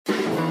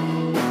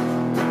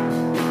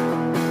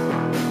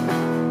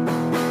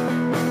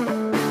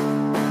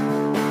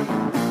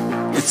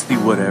the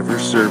Whatever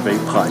Survey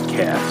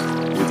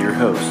Podcast with your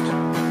host,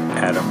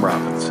 Adam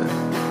Robinson.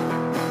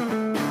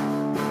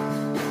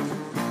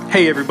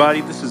 Hey everybody,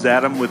 this is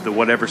Adam with the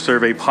Whatever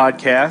Survey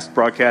Podcast,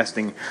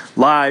 broadcasting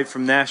live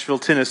from Nashville,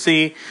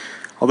 Tennessee.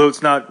 Although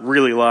it's not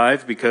really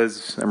live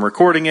because I'm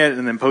recording it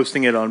and then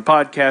posting it on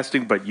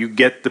podcasting, but you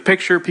get the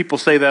picture. People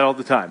say that all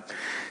the time.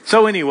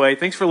 So anyway,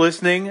 thanks for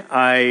listening.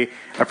 I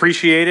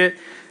appreciate it.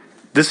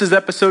 This is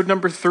episode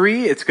number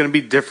 3. It's going to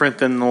be different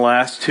than the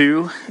last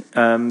two.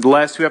 The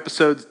last two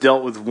episodes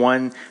dealt with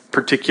one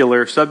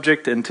particular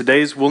subject, and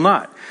today's will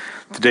not.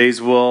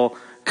 Today's will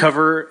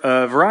cover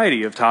a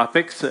variety of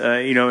topics,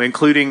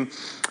 including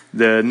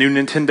the new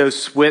Nintendo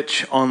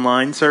Switch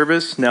online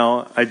service.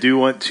 Now, I do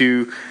want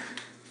to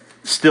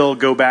still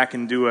go back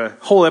and do a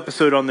whole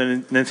episode on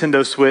the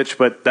Nintendo Switch,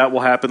 but that will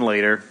happen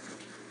later.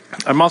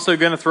 I'm also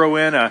going to throw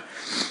in a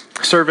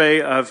survey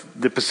of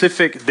the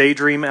Pacific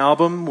Daydream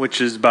album,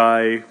 which is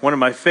by one of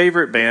my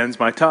favorite bands,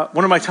 one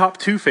of my top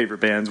 2 favorite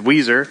bands,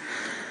 Weezer,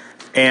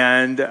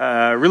 and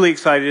really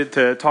excited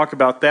to talk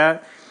about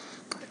that.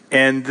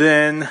 And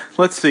then,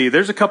 let's see,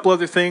 there's a couple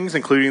other things,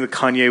 including the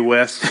Kanye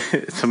West,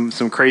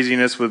 some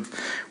craziness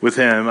with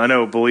him. I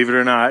know, believe it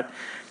or not,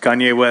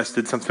 Kanye West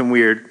did something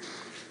weird.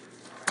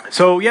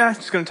 So yeah,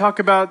 just going to talk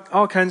about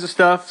all kinds of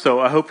stuff. So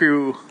I hope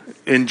you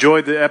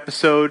enjoyed the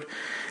episode.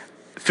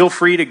 Feel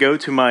free to go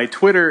to my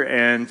Twitter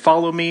and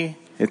follow me.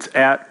 It's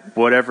at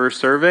Whatever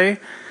Survey.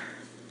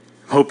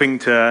 Hoping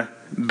to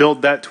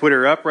build that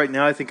Twitter up. Right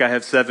now I think I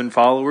have 7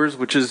 followers,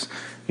 which is,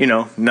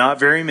 not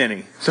very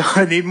many. So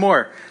I need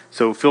more.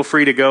 So feel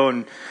free to go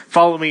and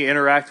follow me,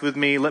 interact with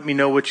me. Let me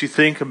know what you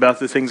think about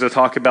the things I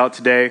talk about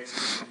today.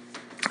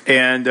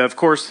 And of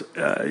course,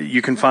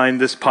 you can find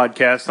this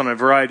podcast on a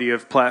variety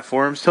of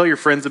platforms. Tell your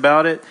friends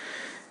about it.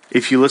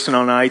 If you listen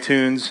on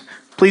iTunes,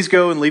 please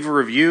go and leave a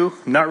review.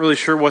 I'm not really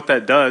sure what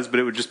that does, but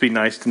it would just be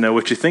nice to know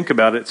what you think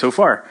about it so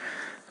far.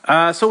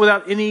 So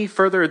without any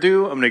further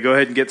ado, I'm going to go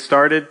ahead and get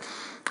started.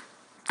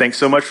 Thanks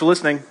so much for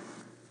listening.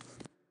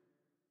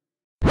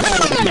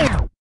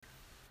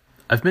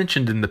 I've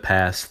mentioned in the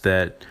past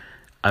that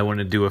I want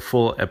to do a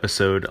full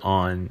episode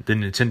on the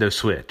Nintendo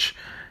Switch,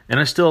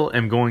 and I still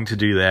am going to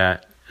do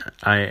that.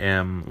 I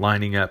am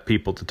lining up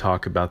people to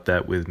talk about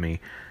that with me.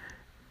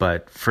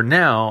 But for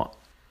now,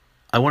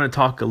 I want to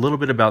talk a little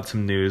bit about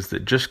some news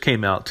that just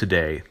came out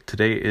today.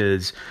 Today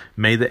is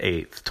May the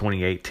 8th,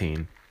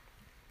 2018.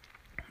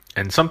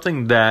 And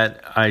something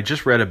that I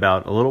just read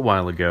about a little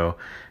while ago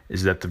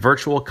is that the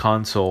Virtual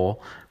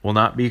Console will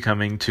not be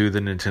coming to the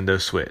Nintendo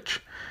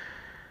Switch.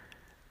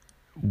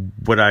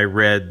 What I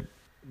read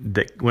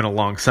that went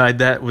alongside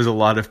that was a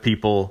lot of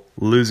people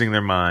losing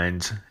their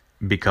minds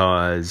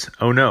because,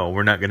 oh no,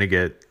 we're not going to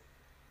get,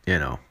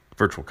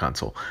 Virtual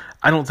Console.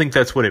 I don't think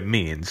that's what it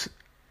means.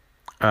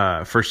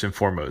 First and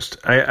foremost,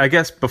 I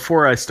guess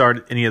before I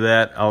start any of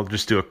that, I'll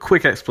just do a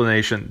quick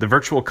explanation. The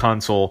Virtual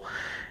Console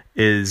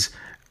is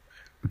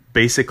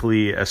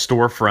basically a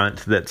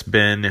storefront that's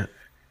been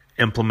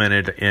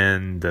implemented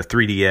in the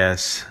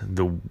 3DS,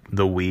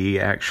 the Wii,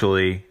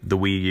 actually, the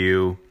Wii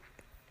U.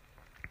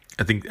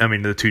 The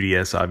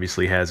 2DS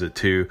obviously has it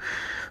too.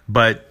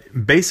 But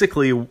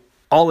basically,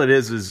 all it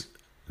is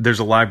there's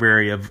a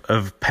library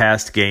of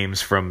past games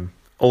from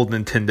old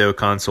Nintendo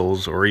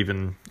consoles, or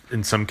even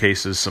in some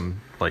cases some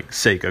like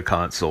Sega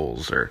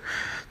consoles or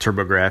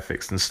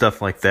TurboGrafx and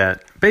stuff like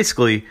that.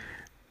 Basically,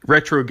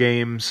 retro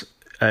games,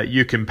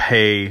 you can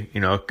pay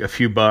a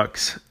few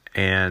bucks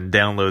and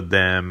download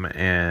them,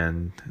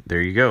 and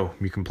there you go.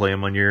 You can play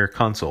them on your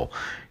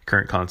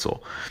current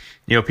console.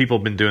 People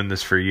have been doing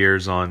this for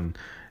years on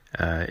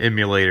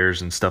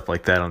emulators and stuff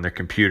like that on their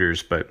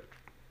computers, but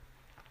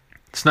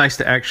it's nice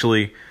to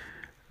actually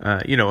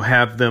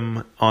have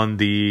them on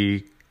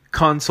the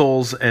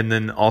consoles, and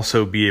then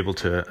also be able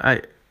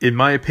to, in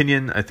my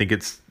opinion, I think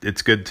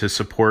it's good to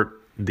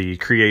support the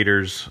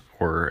creators,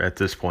 or at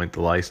this point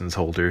the license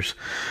holders,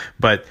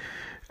 but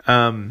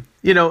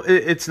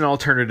it's an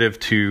alternative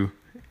to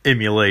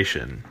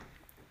emulation.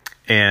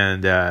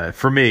 And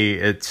for me,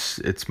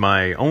 it's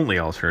my only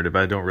alternative.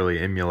 I don't really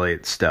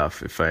emulate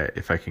stuff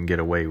if I can get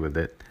away with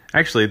it.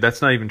 Actually,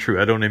 that's not even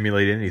true. I don't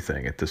emulate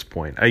anything at this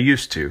point. I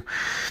used to.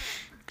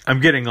 I'm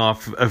getting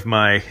off of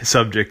my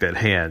subject at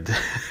hand.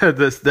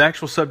 The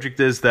actual subject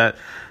is that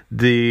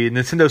the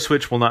Nintendo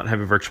Switch will not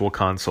have a Virtual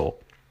Console.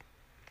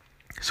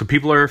 So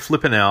people are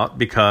flipping out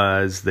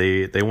because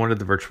they wanted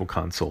the Virtual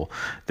Console.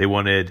 They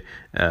wanted,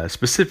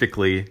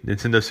 specifically,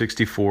 Nintendo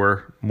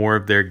 64, more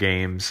of their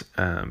games.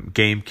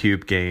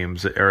 GameCube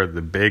games are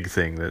the big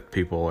thing that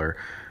people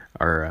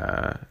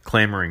are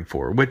clamoring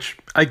for, which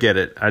I get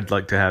it. I'd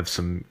like to have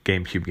some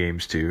GameCube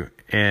games too,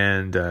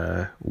 and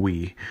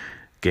Wii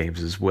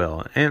games as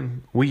well,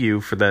 and Wii U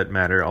for that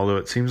matter, although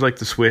it seems like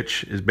the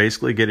Switch is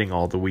basically getting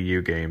all the Wii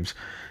U games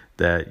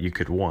that you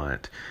could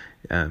want,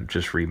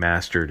 just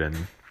remastered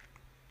and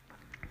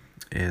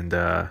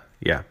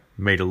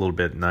made a little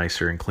bit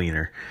nicer and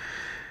cleaner,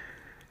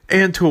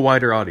 and to a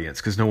wider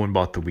audience, because no one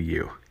bought the Wii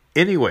U.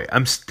 Anyway,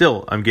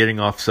 I'm getting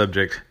off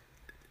subject.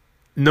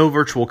 No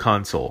Virtual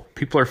Console.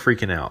 People are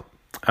freaking out.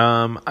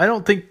 I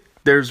don't think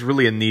there's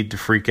really a need to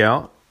freak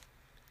out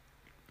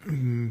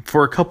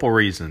for a couple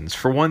reasons.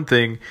 For one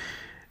thing,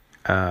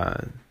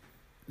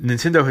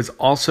 Nintendo has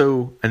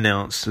also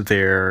announced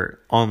their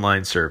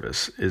online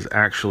service is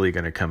actually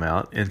going to come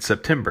out in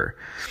September.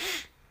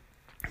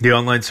 The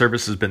online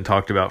service has been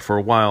talked about for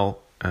a while.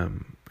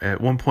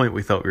 At one point,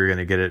 we thought we were going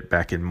to get it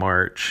back in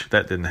March.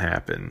 That didn't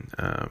happen.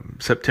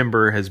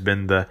 September has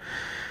been the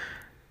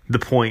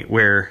point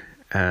where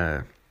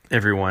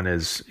everyone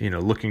is,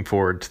 looking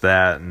forward to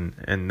that,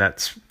 and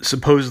that's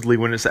supposedly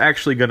when it's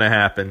actually going to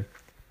happen.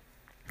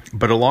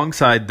 But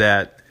alongside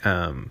that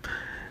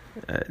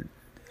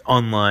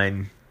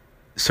online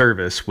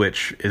service,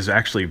 which is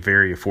actually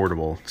very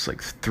affordable, it's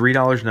like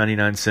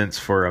 $3.99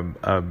 for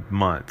a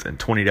month and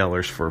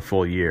 $20 for a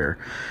full year.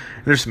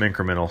 There's some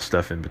incremental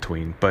stuff in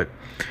between, but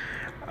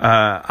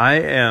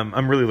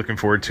I'm really looking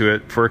forward to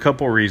it for a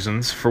couple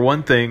reasons. For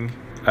one thing,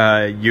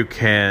 you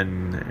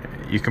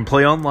can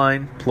play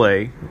online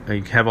play.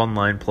 You have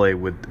online play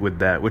with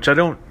that, which I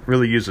don't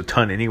really use a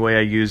ton anyway.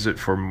 I use it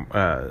for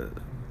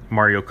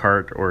Mario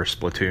Kart or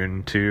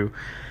Splatoon 2.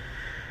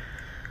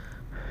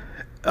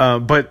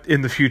 But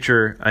in the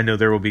future, I know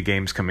there will be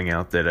games coming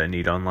out that I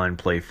need online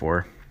play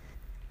for.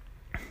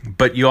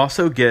 But you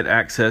also get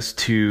access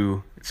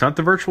to, it's not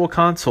the Virtual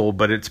Console,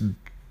 but it's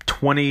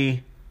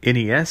 20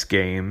 NES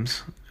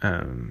games,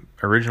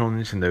 original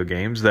Nintendo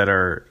games that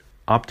are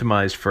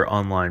optimized for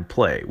online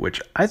play,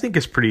 which I think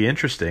is pretty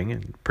interesting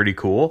and pretty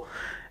cool.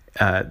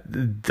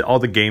 All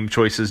the game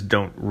choices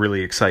don't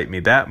really excite me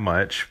that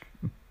much,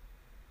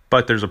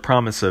 but there's a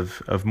promise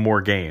of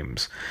more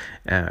games.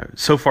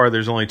 So far,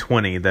 there's only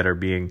 20 that are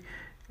being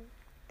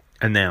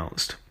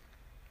announced.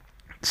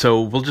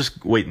 So we'll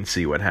just wait and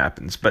see what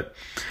happens. But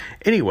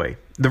anyway,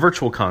 the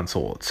Virtual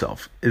Console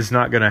itself is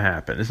not going to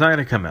happen. It's not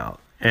going to come out.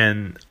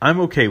 And I'm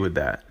okay with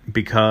that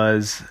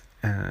because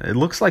it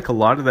looks like a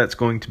lot of that's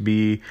going to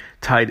be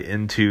tied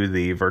into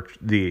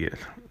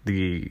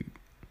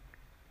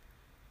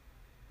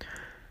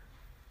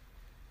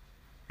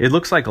It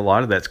looks like a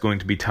lot of that's going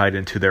to be tied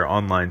into their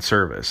online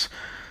service.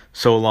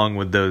 So along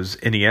with those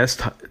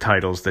NES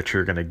titles that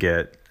you're going to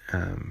get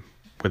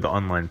with the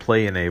online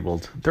play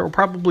enabled, there will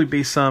probably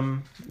be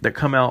some that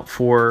come out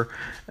for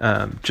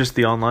just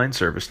the online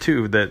service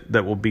too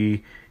that will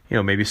be,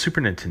 maybe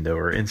Super Nintendo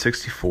or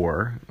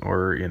N64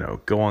 or,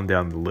 go on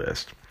down the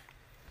list.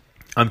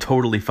 I'm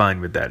totally fine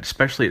with that,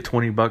 especially at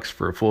 $20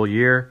 for a full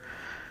year.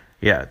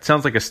 Yeah, it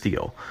sounds like a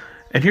steal.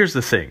 And here's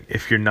the thing.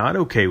 If you're not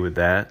okay with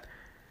that,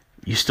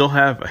 you still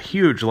have a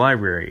huge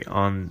library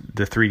on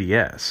the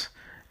 3DS.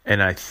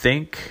 And I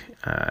think,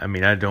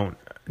 I don't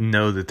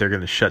know that they're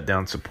going to shut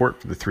down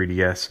support for the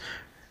 3DS,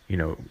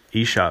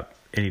 eShop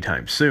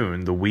anytime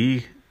soon. The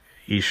Wii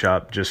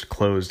eShop just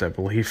closed, I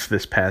believe,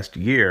 this past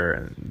year,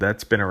 and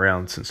that's been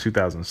around since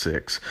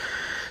 2006.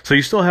 So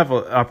you still have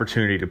an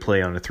opportunity to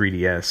play on a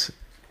 3DS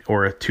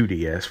or a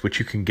 2DS, which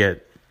you can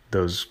get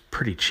those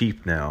pretty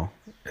cheap now,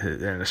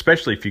 and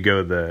especially if you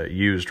go the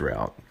used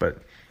route. But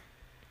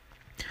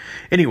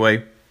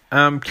anyway,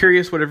 I'm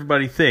curious what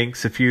everybody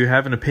thinks. If you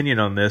have an opinion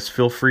on this,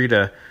 feel free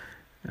to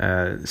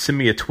send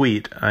me a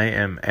tweet. I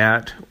am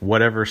at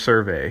whatever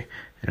survey,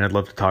 and I'd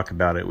love to talk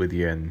about it with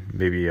you, and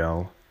maybe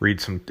I'll read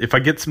some, if I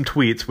get some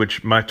tweets,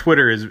 which my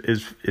Twitter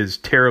is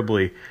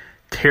terribly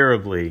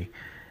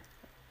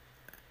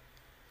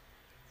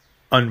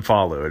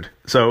unfollowed.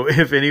 So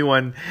if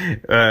anyone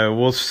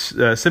will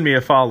send me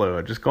a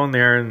follow, just go in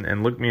there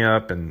and look me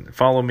up and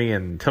follow me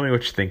and tell me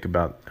what you think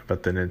about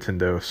the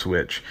Nintendo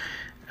Switch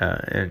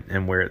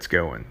and where it's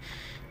going.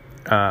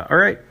 All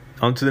right,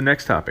 on to the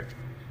next topic.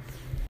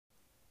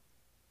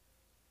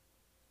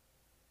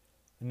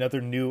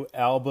 Another new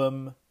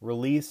album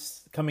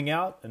release coming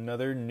out.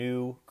 Another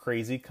new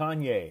crazy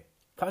Kanye.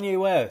 Kanye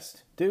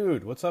West.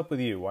 Dude, what's up with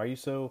you? Why are you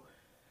so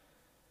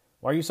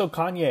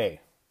Kanye?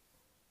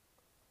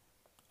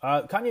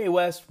 Kanye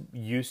West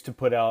used to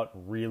put out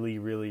really,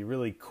 really,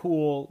 really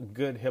cool,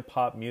 good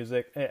hip-hop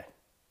music.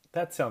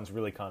 That sounds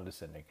really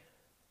condescending.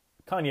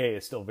 Kanye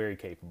is still very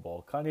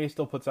capable. Kanye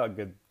still puts out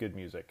good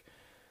music.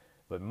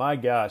 But my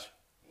gosh,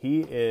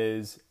 he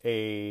is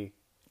a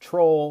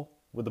troll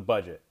with a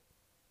budget.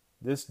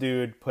 This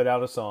dude put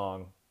out a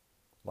song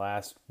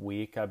last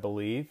week, I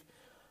believe,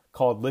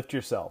 called Lift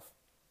Yourself.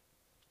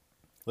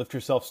 Lift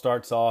Yourself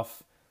starts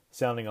off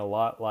sounding a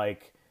lot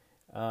like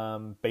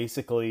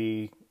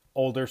basically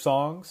older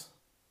songs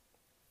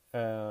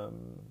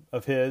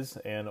of his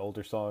and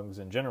older songs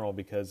in general,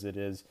 because it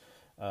is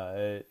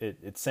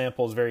it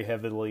samples very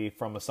heavily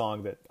from a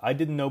song that I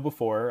didn't know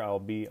before, I'll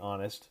be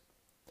honest.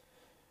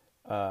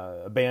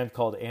 A band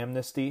called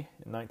Amnesty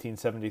in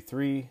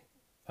 1973.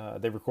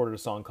 They recorded a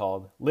song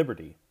called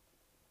Liberty.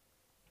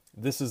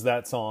 This is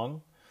that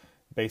song,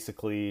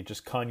 basically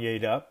just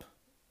Kanye'd up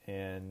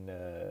and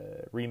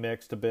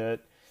remixed a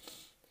bit.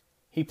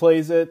 He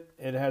plays it.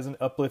 It has an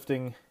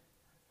uplifting,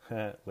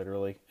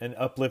 literally, an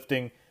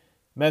uplifting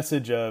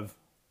message of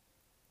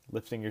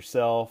lifting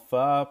yourself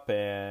up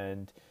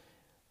and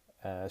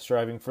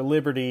striving for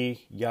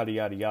liberty, yada,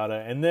 yada,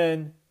 yada. And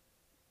then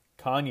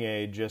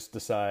Kanye just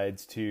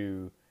decides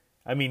to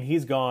I mean,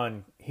 he's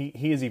gone.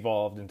 He has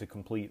evolved into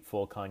complete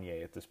full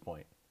Kanye at this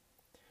point.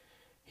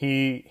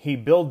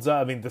 He builds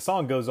up. I mean, the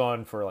song goes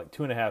on for like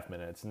 2.5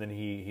 minutes, and then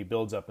he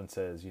builds up and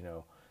says,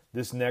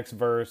 this next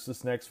verse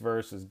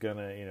is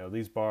gonna,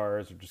 these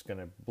bars are just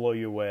gonna blow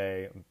you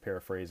away. I'm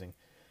paraphrasing.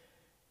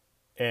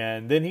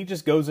 And then he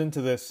just goes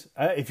into this.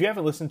 If you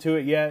haven't listened to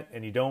it yet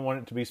and you don't want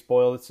it to be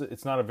spoiled,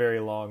 it's not a very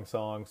long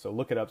song, so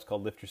look it up. It's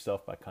called "Lift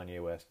Yourself" by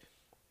Kanye West.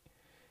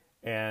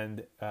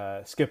 And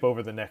skip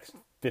over the next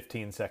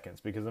 15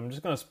 seconds because I'm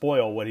just going to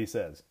spoil what he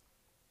says.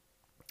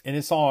 In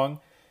his song,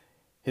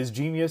 his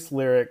genius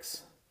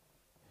lyrics,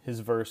 his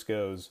verse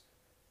goes,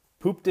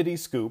 "Poop diddy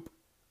scoop,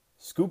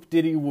 scoop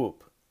diddy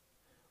whoop,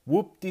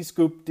 whoop dee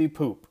scoop dee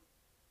poop,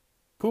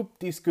 poop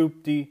dee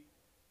scoop dee,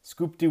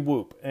 scoop dee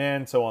whoop,"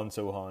 and so on and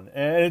so on.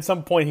 And at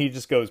some point he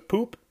just goes,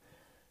 "Poop,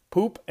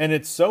 poop," and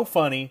it's so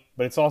funny,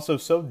 but it's also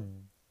so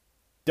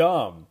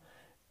dumb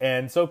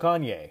and so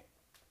Kanye.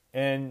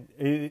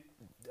 And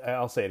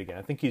I'll say it again.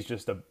 I think he's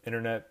just an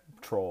internet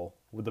troll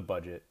with a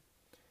budget.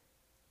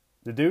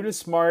 The dude is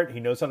smart. He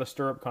knows how to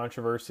stir up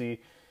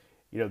controversy.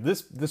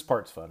 This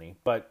part's funny,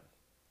 but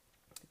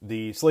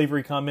the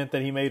slavery comment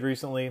that he made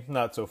recently,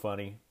 not so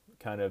funny.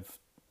 Kind of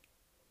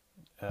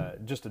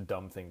just a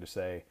dumb thing to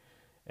say.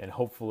 And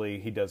hopefully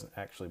he doesn't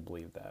actually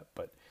believe that.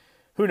 But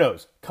who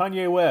knows?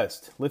 Kanye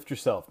West, "Lift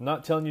Yourself."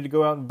 Not telling you to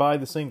go out and buy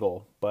the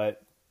single,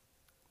 but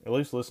at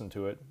least listen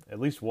to it at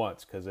least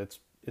once because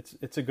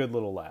it's a good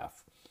little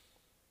laugh.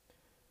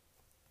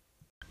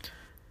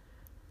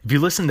 If you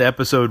listen to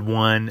episode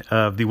 1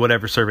 of the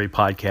Whatever Survey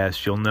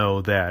podcast, you'll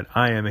know that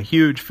I am a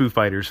huge Foo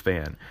Fighters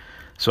fan.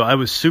 So I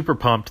was super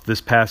pumped this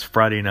past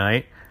Friday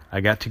night.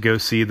 I got to go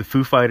see the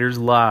Foo Fighters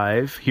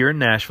live here in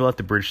Nashville at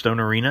the Bridgestone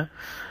Arena.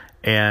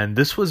 And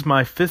this was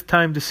my 5th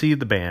time to see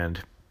the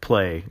band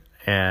play.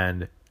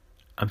 And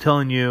I'm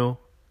telling you,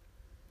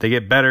 they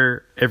get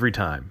better every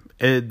time.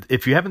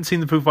 If you haven't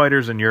seen the Foo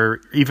Fighters and you're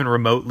even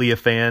remotely a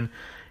fan,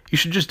 you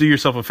should just do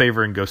yourself a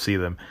favor and go see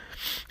them.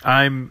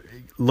 I'm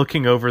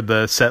looking over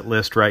the set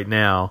list right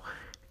now,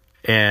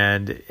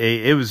 and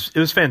it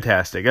was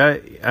fantastic. I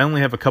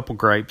only have a couple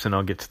gripes, and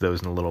I'll get to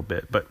those in a little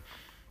bit. But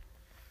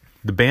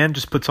the band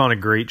just puts on a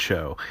great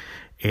show.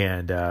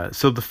 And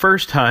so the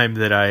first time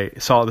that I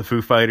saw the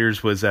Foo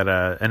Fighters was at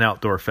an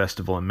outdoor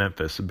festival in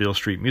Memphis, the Beale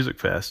Street Music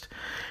Fest.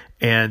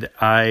 And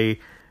I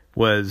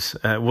was,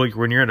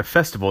 when you're at a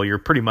festival, you're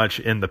pretty much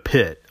in the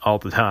pit all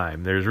the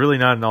time. There's really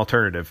not an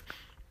alternative.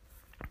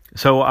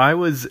 So I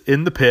was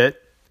in the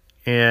pit,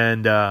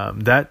 and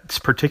that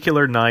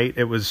particular night,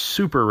 it was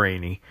super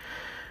rainy.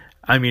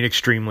 I mean,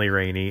 extremely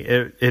rainy.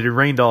 It had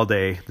rained all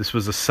day. This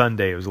was a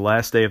Sunday. It was the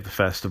last day of the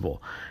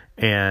festival.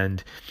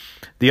 And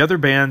the other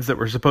bands that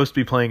were supposed to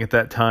be playing at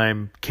that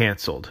time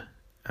canceled.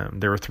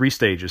 There were 3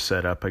 stages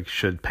set up. I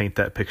should paint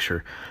that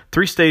picture.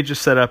 3 stages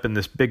set up in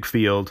this big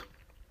field.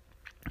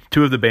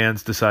 2 of the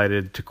bands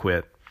decided to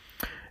quit,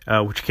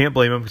 which you can't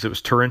blame them because it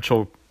was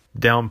torrential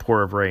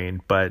downpour of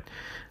rain. But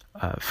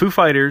Foo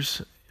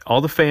Fighters,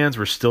 all the fans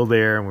were still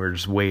there, and we were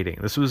just waiting.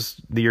 This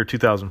was the year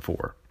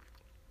 2004.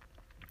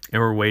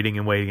 And we're waiting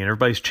and waiting, and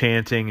everybody's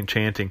chanting and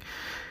chanting.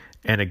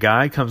 And a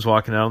guy comes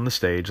walking out on the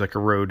stage, like a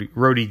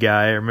roadie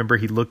guy. I remember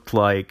he looked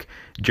like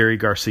Jerry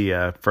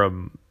Garcia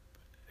from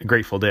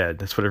Grateful Dead.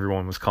 That's what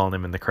everyone was calling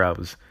him in the crowd.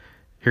 Was,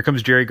 "Here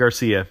comes Jerry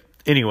Garcia."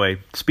 Anyway,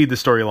 speed the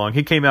story along.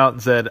 He came out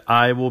and said,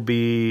 "I will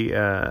be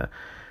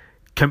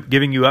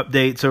giving you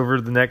updates over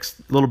the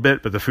next little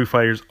bit, but the Foo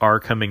Fighters are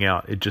coming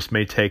out. It just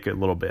may take a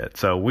little bit."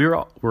 So we're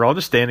all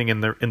just standing in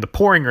the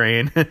pouring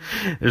rain.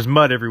 There's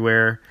mud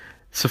everywhere.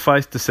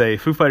 Suffice to say,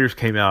 Foo Fighters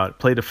came out,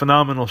 played a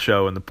phenomenal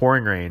show in the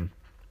pouring rain.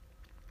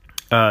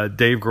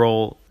 Dave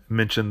Grohl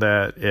mentioned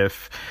that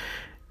if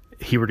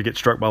he were to get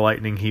struck by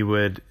lightning, he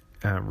would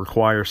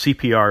require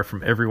CPR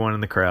from everyone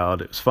in the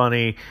crowd. It was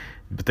funny,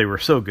 but they were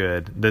so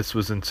good. This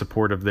was in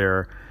support of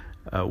their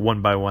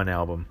One by One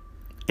album.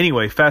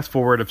 Anyway, fast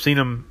forward, I've seen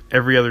them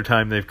every other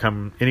time they've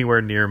come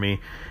anywhere near me,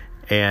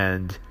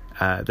 and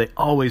they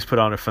always put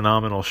on a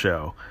phenomenal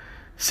show.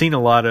 Seen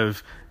a lot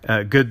of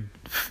good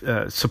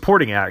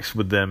supporting acts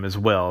with them as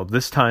well.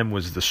 This time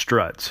was the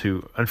Struts,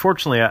 who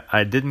unfortunately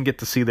I didn't get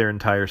to see their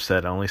entire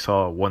set. I only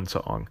saw one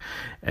song,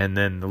 and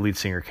then the lead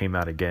singer came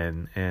out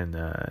again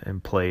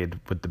and played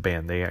with the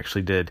band. They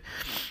actually did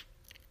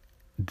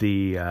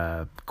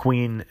the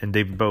Queen and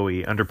David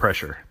Bowie Under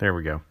Pressure. There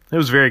we go. It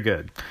was very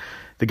good.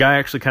 The guy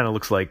actually kind of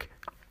looks like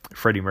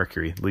Freddie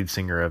Mercury, lead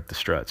singer of the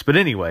Struts. But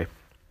anyway,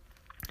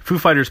 Foo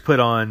Fighters put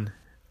on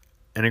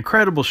an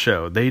incredible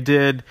show. They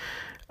did,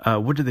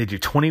 what did they do?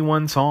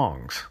 21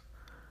 songs.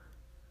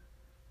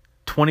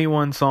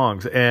 21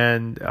 songs.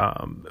 And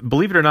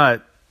believe it or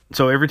not,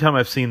 so every time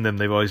I've seen them,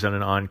 they've always done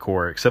an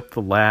encore, except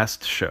the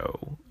last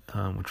show,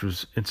 which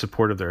was in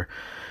support of their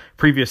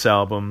previous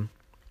album.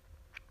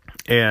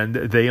 And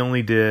they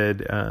only did,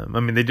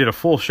 they did a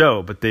full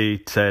show, but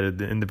they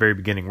said in the very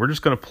beginning, we're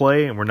just going to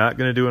play and we're not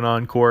going to do an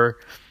encore,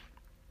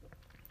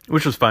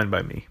 which was fine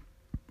by me.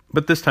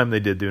 But this time they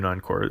did do an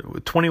encore.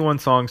 21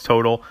 songs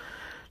total.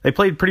 They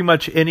played pretty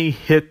much any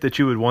hit that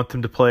you would want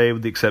them to play,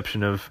 with the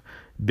exception of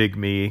Big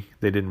Me.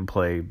 They didn't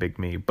play Big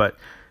Me, but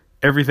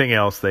everything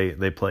else they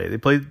played. They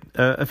played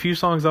a few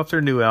songs off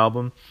their new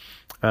album.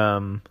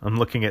 I'm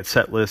looking at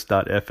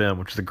setlist.fm,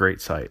 which is a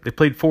great site. They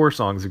played 4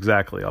 songs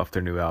exactly off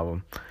their new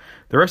album.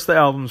 The rest of the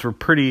albums were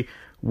pretty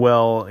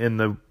well in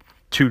the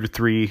 2 to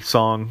 3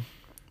 song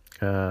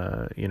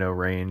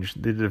range.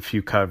 They did a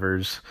few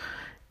covers,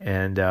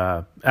 and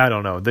I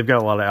don't know. They've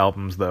got a lot of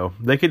albums though.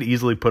 They could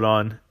easily put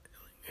on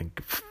a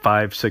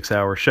 5-6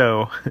 hour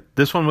show.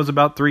 This one was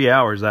about 3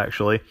 hours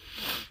actually.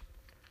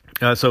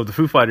 So the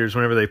Foo Fighters,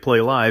 whenever they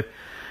play live,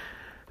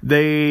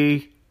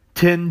 they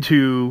tend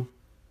to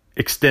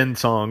extend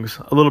songs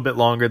a little bit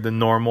longer than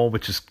normal,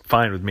 which is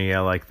fine with me.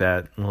 I like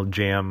that little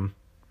jam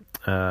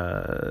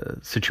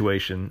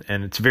situation,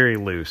 and it's very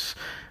loose.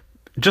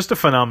 Just a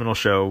phenomenal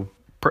show.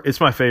 It's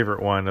my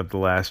favorite one of the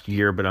last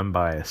year, but I'm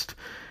biased.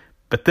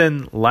 But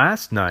then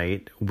last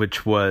night,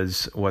 which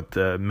was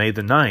May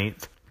the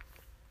 9th,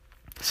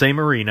 same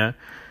arena,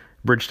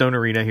 Bridgestone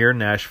Arena here in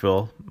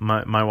Nashville,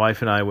 my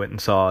wife and I went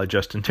and saw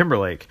Justin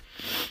Timberlake,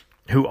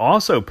 who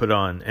also put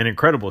on an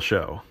incredible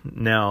show.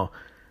 Now,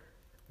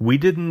 we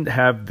didn't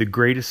have the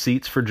greatest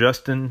seats for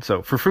Justin,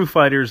 so for Foo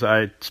Fighters,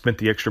 I spent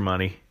the extra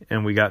money,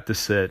 and we got to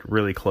sit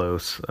really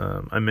close.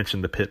 I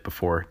mentioned the pit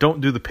before.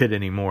 Don't do the pit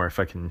anymore if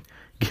I can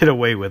get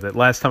away with it.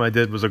 Last time I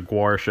did was a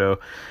Gwar show,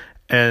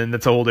 and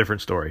that's a whole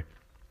different story.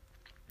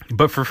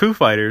 But for Foo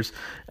Fighters,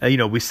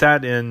 we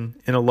sat in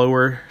a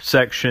lower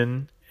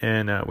section,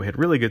 and we had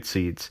really good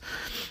seats,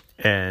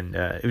 and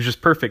it was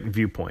just perfect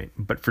viewpoint.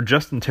 But for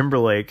Justin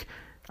Timberlake,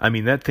 I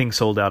mean, that thing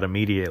sold out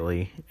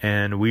immediately,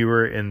 and we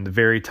were in the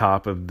very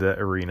top of the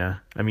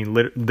arena. I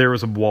mean, there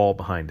was a wall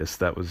behind us.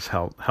 That was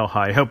how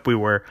high up we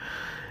were.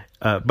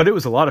 But it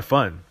was a lot of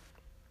fun.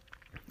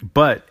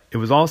 But it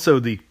was also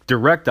the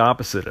direct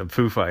opposite of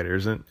Foo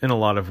Fighters in a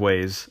lot of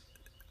ways,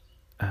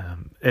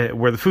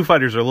 where the Foo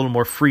Fighters are a little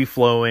more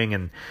free-flowing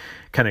and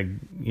kind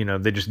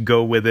of, they just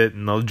go with it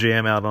and they'll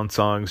jam out on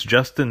songs.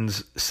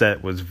 Justin's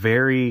set was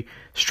very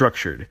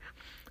structured.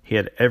 He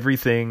had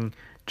everything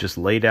just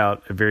laid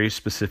out a very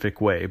specific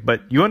way.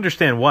 But you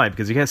understand why,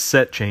 because he has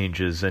set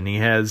changes, and he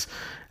has,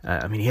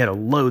 he had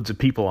loads of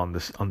people on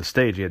the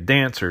stage. He had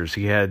dancers.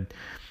 He had,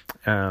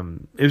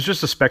 it was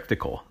just a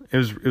spectacle. It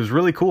was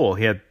really cool.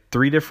 He had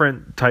 3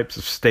 different types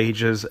of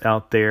stages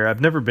out there.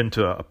 I've never been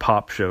to a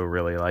pop show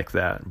really like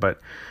that, but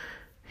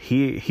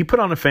he put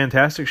on a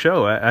fantastic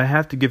show. I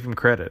have to give him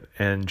credit.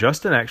 And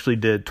Justin actually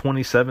did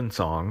 27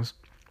 songs.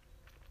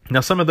 Now,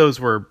 some of those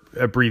were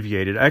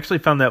abbreviated. I actually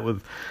found that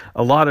with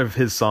a lot of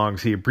his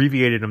songs, he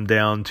abbreviated them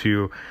down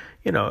to,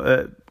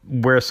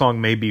 where a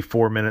song may be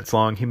 4 minutes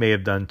long, he may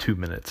have done 2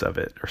 minutes of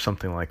it or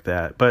something like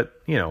that. But,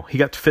 he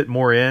got to fit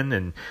more in,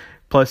 and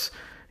plus,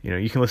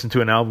 you can listen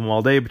to an album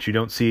all day, but you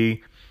don't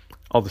see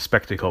all the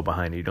spectacle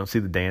behind it. You don't see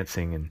the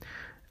dancing.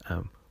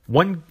 And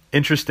one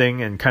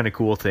interesting and kind of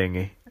cool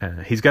thing,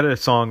 he's got a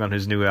song on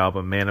his new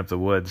album, Man of the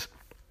Woods.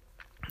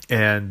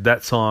 And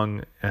that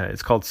song,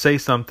 it's called Say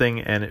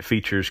Something, and it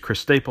features Chris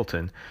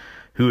Stapleton,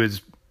 who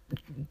is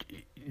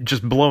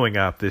just blowing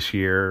up this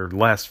year,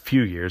 last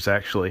few years,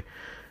 actually.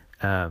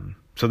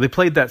 So they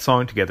played that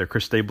song together.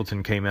 Chris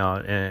Stapleton came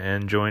out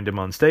and joined him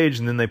on stage,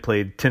 and then they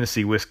played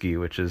Tennessee Whiskey,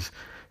 which is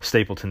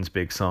Stapleton's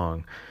big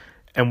song.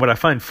 And what I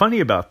find funny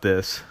about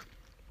this,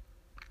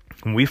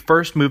 when we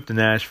first moved to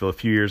Nashville a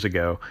few years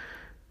ago,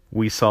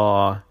 we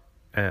saw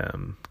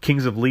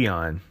Kings of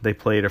Leon. They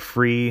played a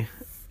free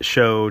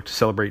show to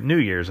celebrate New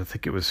Year's. I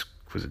think it was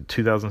it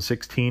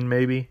 2016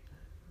 maybe,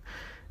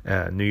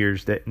 New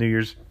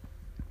Year's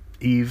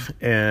Eve.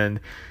 And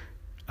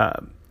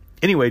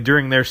anyway,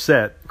 during their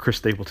set, Chris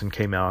Stapleton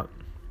came out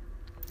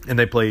and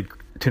they played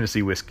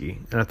Tennessee Whiskey,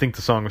 and I think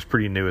the song was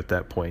pretty new at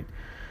that point.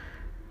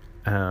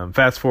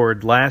 Fast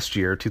forward last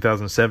year,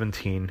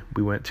 2017,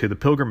 we went to the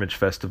Pilgrimage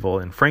Festival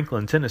in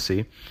Franklin,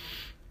 Tennessee,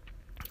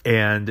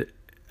 and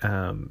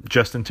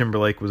Justin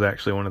Timberlake was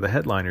actually one of the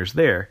headliners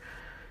there.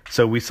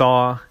 So we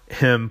saw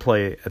him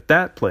play at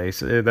that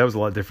place. That was a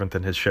lot different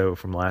than his show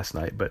from last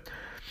night. But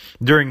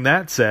during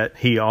that set,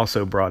 he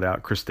also brought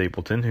out Chris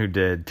Stapleton, who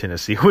did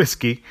Tennessee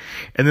Whiskey.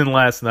 And then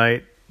last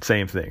night,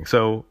 same thing.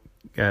 So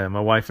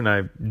my wife and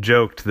I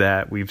joked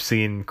that we've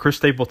seen Chris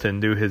Stapleton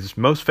do his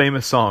most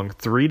famous song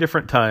 3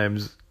 different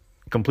times,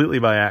 completely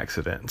by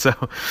accident. So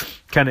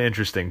kind of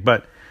interesting.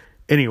 But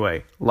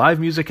anyway, live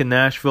music in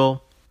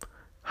Nashville,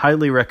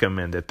 highly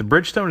recommend it. The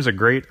Bridgestone is a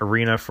great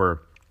arena for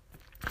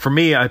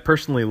me. I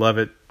personally love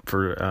it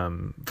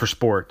for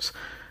sports.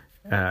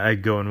 I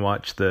go and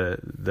watch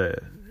the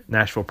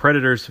Nashville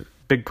Predators,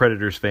 big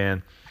Predators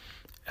fan.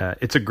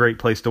 It's a great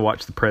place to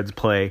watch the Preds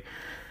play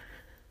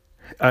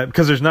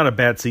because there's not a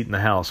bad seat in the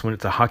house when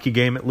it's a hockey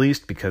game, at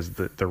least, because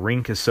the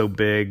rink is so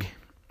big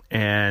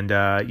and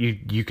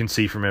you can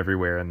see from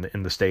everywhere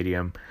in the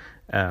stadium.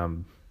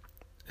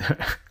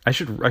 I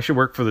should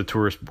work for the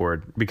tourist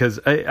board because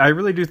I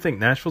really do think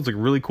Nashville's a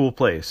really cool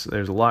place.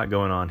 There's a lot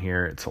going on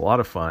here. It's a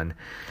lot of fun.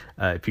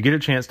 If you get a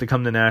chance to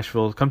come to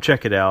Nashville, come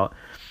check it out.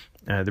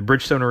 The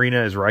Bridgestone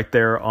Arena is right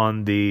there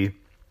on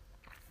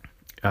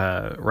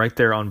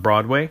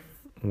Broadway,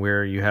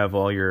 where you have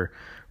all your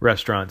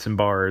restaurants and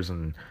bars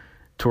and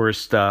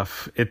tourist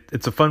stuff.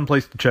 It's a fun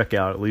place to check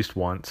out at least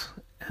once.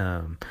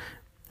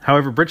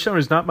 However, Bridgestone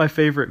is not my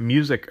favorite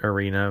music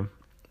arena.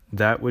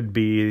 That would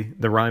be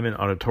the Ryman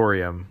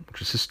Auditorium,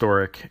 which is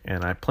historic,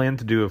 and I plan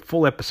to do a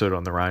full episode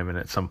on the Ryman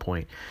at some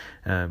point,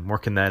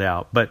 working that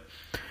out. But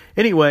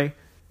anyway,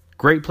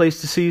 great place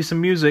to see some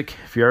music.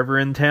 If you're ever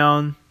in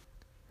town,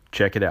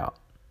 check it out.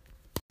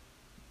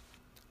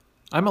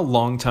 I'm a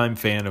longtime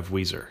fan of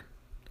Weezer.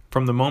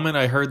 From the moment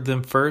I heard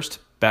them first,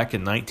 back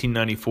in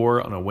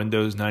 1994 on a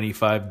Windows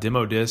 95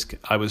 demo disc,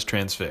 I was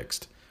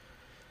transfixed.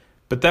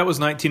 But that was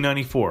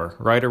 1994,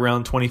 right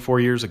around 24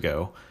 years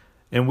ago,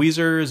 and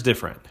Weezer is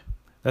different.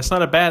 That's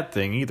not a bad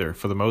thing either,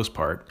 for the most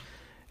part.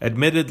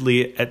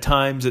 Admittedly, at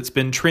times it's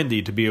been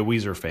trendy to be a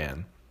Weezer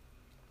fan.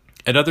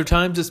 At other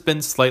times it's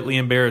been slightly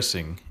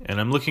embarrassing, and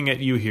I'm looking at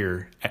you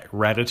here, at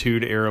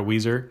Ratitude-era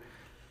Weezer.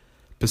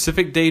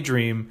 Pacific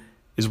Daydream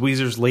is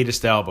Weezer's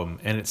latest album,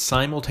 and it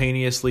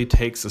simultaneously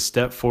takes a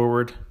step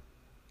forward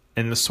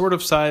and a sort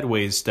of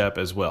sideways step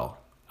as well.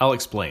 I'll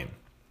explain.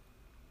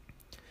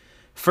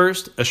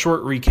 First, a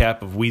short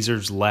recap of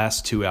Weezer's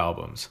last two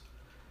albums.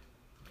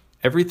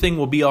 Everything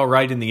Will Be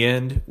Alright in the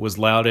End was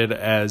lauded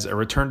as a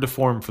return to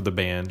form for the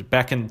band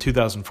back in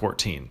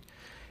 2014.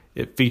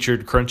 It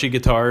featured crunchy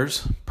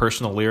guitars,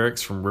 personal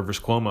lyrics from Rivers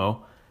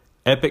Cuomo,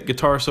 epic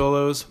guitar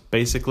solos,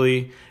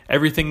 basically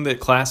everything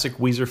that classic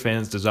Weezer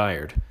fans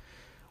desired.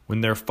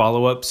 When their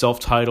follow-up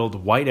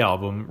self-titled White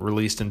Album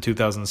released in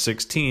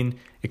 2016,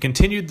 it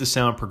continued the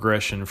sound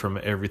progression from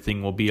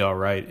Everything Will Be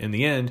Alright in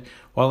the End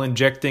while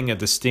injecting a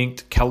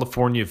distinct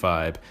California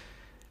vibe,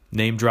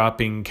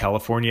 name-dropping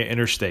California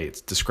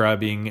interstates,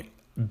 describing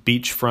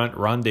beachfront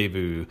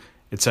rendezvous,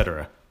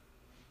 etc.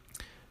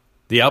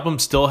 The album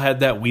still had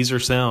that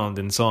Weezer sound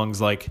in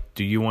songs like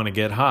Do You Want to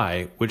Get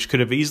High, which could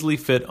have easily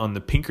fit on the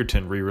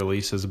Pinkerton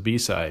re-release as a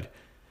B-side.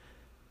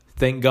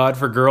 Thank God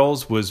for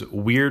Girls was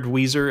weird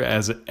Weezer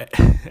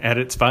at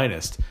its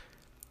finest.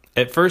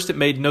 At first it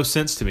made no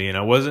sense to me, and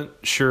I wasn't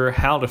sure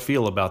how to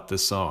feel about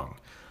this song.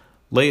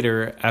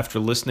 Later, after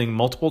listening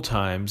multiple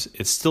times,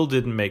 it still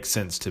didn't make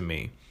sense to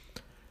me.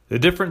 The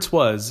difference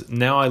was,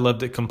 now I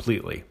loved it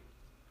completely.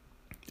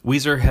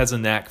 Weezer has a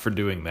knack for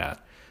doing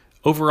that.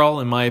 Overall,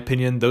 in my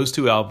opinion, those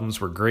two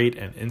albums were great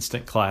and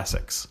instant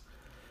classics.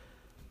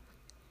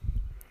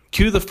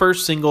 Cue the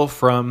first single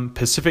from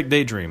Pacific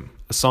Daydream,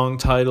 a song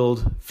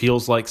titled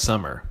Feels Like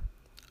Summer.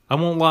 I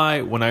won't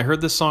lie, when I heard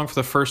this song for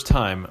the first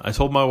time, I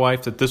told my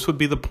wife that this would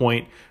be the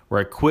point where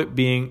I quit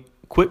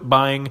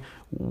buying.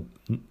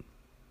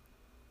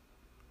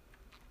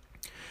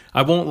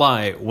 I won't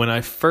lie, when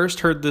I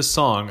first heard this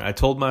song, I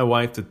told my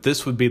wife that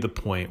this would be the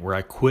point where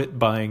I quit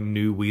buying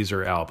new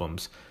Weezer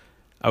albums.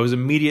 I was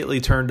immediately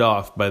turned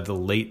off by the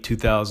late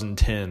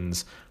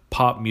 2010s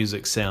pop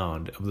music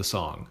sound of the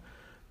song.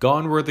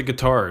 Gone were the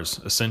guitars,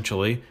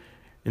 essentially.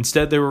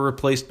 Instead, they were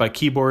replaced by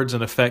keyboards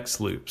and effects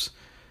loops.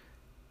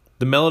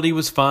 The melody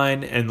was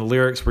fine, and the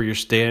lyrics were your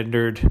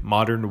standard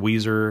modern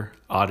Weezer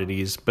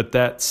oddities, but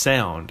that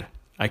sound,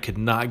 I could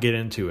not get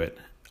into it.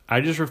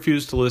 I just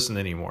refused to listen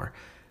anymore.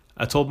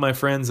 I told my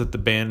friends that the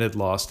band had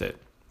lost it.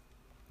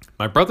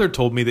 My brother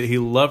told me that he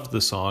loved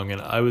the song,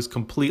 and I was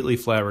completely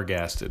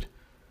flabbergasted.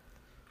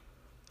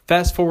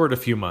 Fast forward a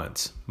few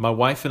months. My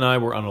wife and I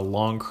were on a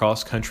long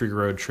cross-country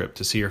road trip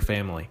to see her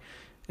family,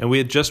 and we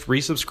had just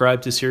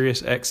resubscribed to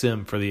Sirius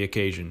XM for the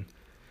occasion.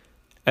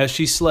 As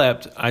she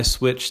slept, I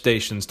switched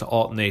stations to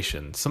Alt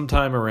Nation,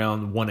 sometime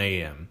around 1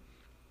 a.m.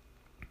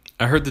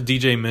 I heard the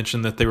DJ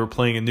mention that they were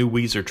playing a new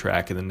Weezer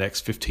track in the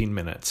next 15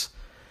 minutes.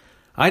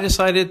 I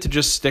decided to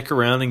just stick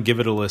around and give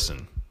it a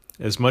listen.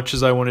 As much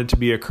as I wanted to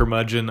be a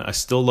curmudgeon, I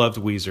still loved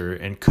Weezer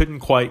and couldn't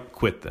quite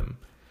quit them.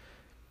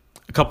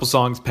 A couple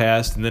songs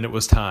passed, and then it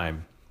was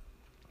time.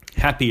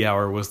 Happy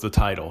Hour was the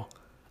title.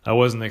 I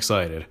wasn't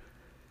excited.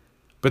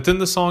 But then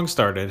the song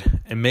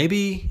started, and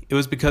maybe it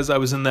was because I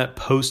was in that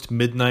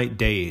post-midnight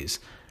daze,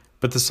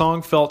 but the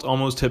song felt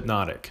almost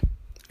hypnotic.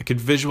 I could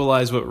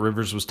visualize what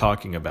Rivers was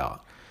talking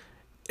about.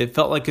 It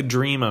felt like a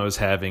dream I was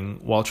having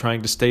while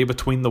trying to stay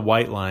between the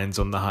white lines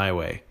on the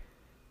highway.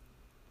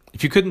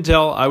 If you couldn't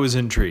tell, I was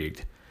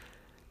intrigued.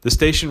 The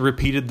station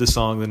repeated the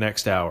song the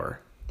next hour.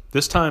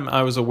 This time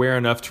I was aware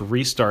enough to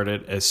restart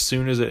it as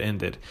soon as it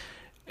ended,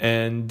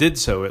 and did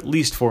so at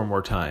least 4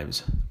 more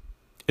times.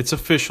 It's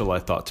official, I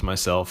thought to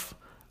myself.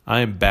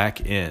 I am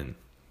back in.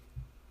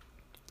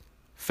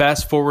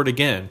 Fast forward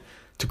again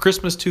to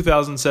Christmas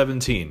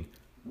 2017.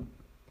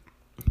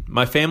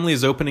 My family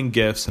is opening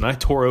gifts, and I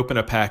tore open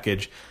a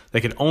package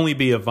that could only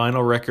be a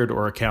vinyl record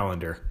or a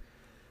calendar.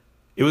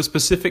 It was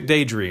Pacific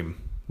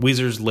Daydream,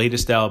 Weezer's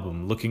latest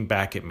album, looking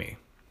back at me.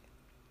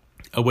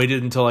 I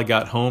waited until I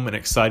got home and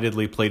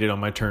excitedly played it on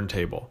my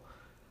turntable.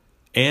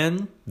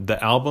 And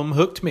the album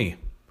hooked me.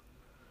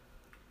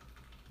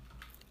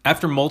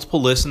 After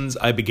multiple listens,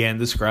 I began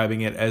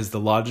describing it as the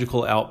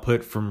logical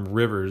output from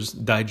Rivers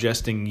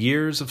digesting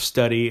years of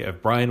study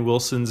of Brian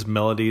Wilson's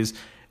melodies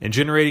and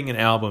generating an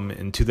album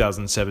in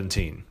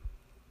 2017.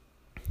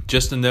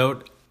 Just a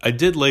note, I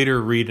did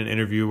later read an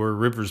interview where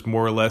Rivers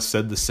more or less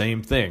said the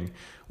same thing,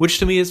 which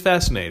to me is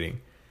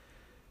fascinating.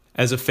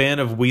 As a fan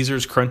of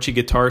Weezer's crunchy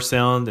guitar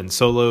sound and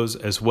solos,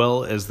 as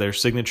well as their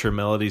signature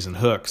melodies and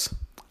hooks,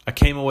 I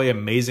came away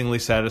amazingly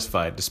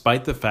satisfied,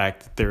 despite the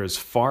fact that there is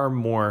far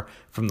more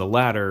from the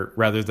latter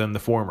rather than the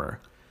former.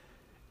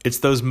 It's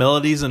those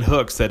melodies and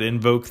hooks that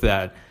invoke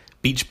that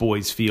Beach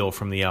Boys feel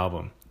from the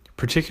album,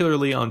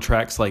 particularly on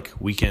tracks like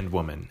Weekend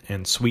Woman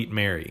and Sweet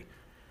Mary.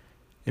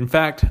 In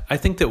fact, I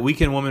think that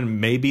Weekend Woman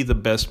may be the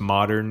best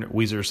modern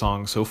Weezer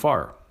song so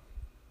far.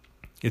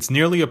 It's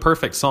nearly a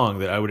perfect song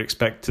that I would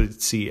expect to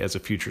see as a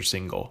future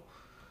single.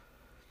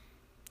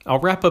 I'll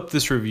wrap up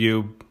this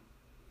review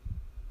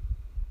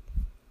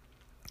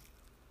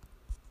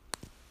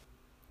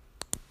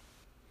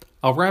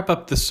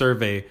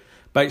survey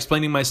by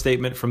explaining my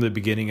statement from the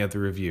beginning of the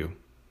review.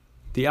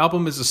 The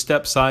album is a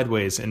step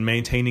sideways in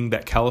maintaining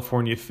that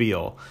California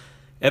feel,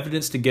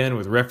 evidenced again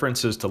with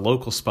references to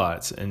local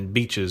spots and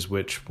beaches,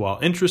 which, while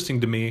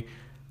interesting to me,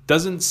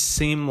 doesn't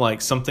seem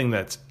like something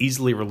that's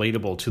easily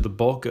relatable to the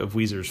bulk of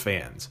Weezer's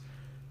fans.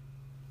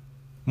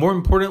 More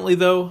importantly,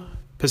 though,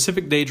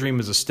 Pacific Daydream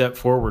is a step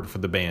forward for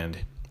the band,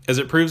 as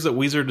it proves that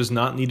Weezer does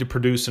not need to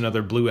produce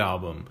another Blue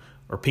Album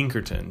or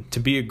Pinkerton to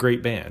be a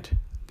great band.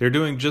 They're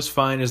doing just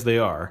fine as they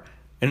are,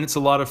 and it's a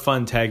lot of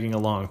fun tagging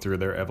along through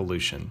their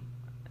evolution.